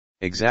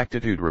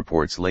Exactitude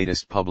reports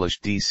latest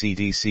published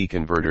DC-DC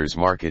converters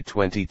market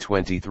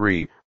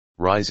 2023,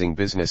 rising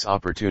business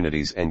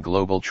opportunities and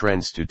global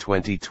trends to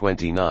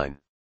 2029.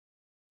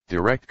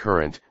 Direct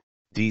current,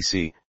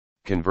 DC,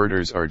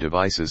 converters are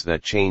devices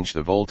that change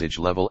the voltage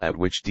level at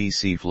which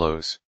DC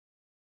flows.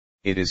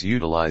 It is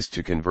utilized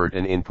to convert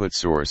an input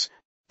source,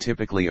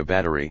 typically a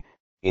battery,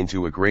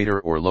 into a greater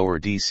or lower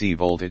DC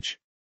voltage.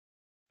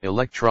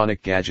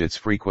 Electronic gadgets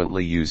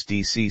frequently use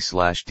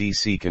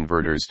DC/DC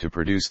converters to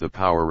produce the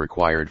power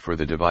required for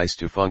the device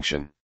to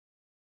function.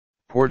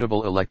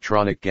 Portable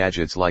electronic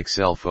gadgets like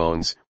cell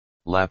phones,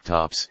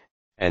 laptops,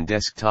 and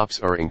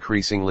desktops are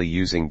increasingly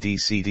using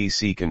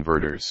DC-DC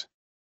converters.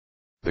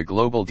 The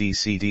global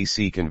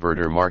DC-DC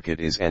converter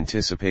market is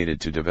anticipated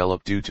to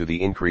develop due to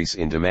the increase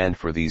in demand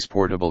for these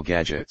portable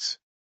gadgets.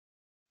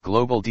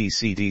 Global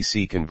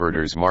DC-DC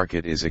converters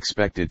market is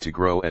expected to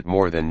grow at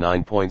more than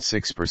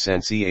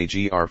 9.6%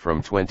 CAGR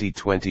from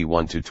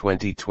 2021 to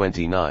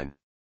 2029.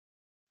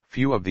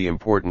 Few of the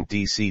important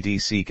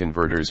DC-DC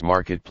converters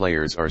market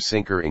players are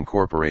Sinker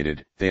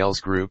Incorporated,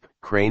 Thales Group,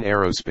 Crane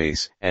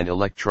Aerospace and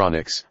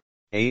Electronics,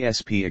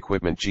 ASP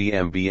Equipment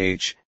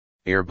GmbH,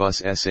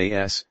 Airbus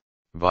SAS,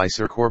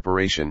 Visor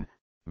Corporation,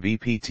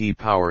 VPT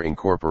Power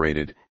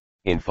Incorporated,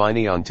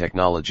 Infineon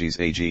Technologies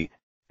AG,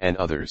 and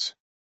others.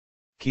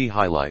 Key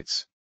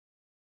highlights.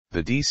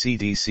 The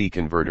DC-DC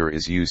converter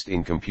is used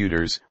in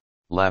computers,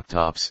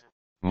 laptops,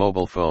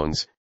 mobile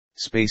phones,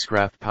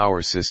 spacecraft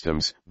power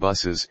systems,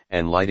 buses,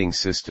 and lighting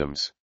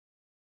systems.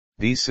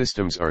 These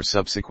systems are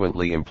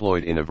subsequently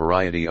employed in a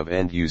variety of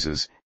end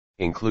uses,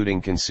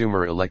 including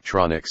consumer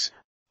electronics,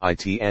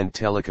 IT and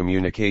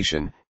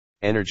telecommunication,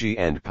 energy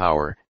and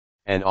power,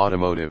 and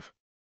automotive.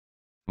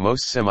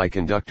 Most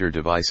semiconductor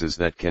devices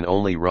that can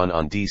only run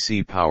on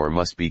DC power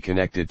must be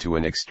connected to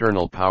an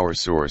external power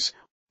source,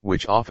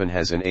 which often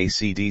has an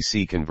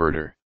AC-DC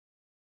converter.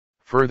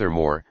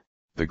 Furthermore,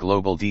 the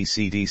global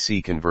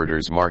DC-DC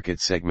converters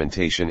market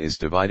segmentation is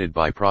divided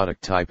by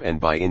product type and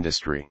by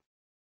industry.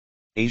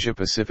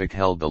 Asia-Pacific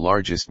held the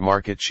largest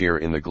market share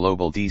in the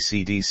global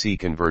DC-DC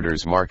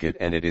converters market,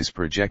 and it is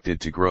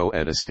projected to grow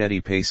at a steady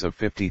pace of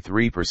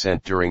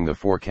 53% during the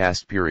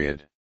forecast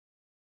period.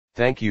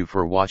 Thank you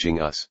for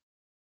watching us.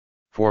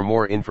 For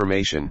more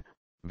information,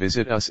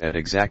 visit us at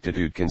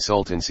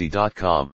exactitudeconsultancy.com.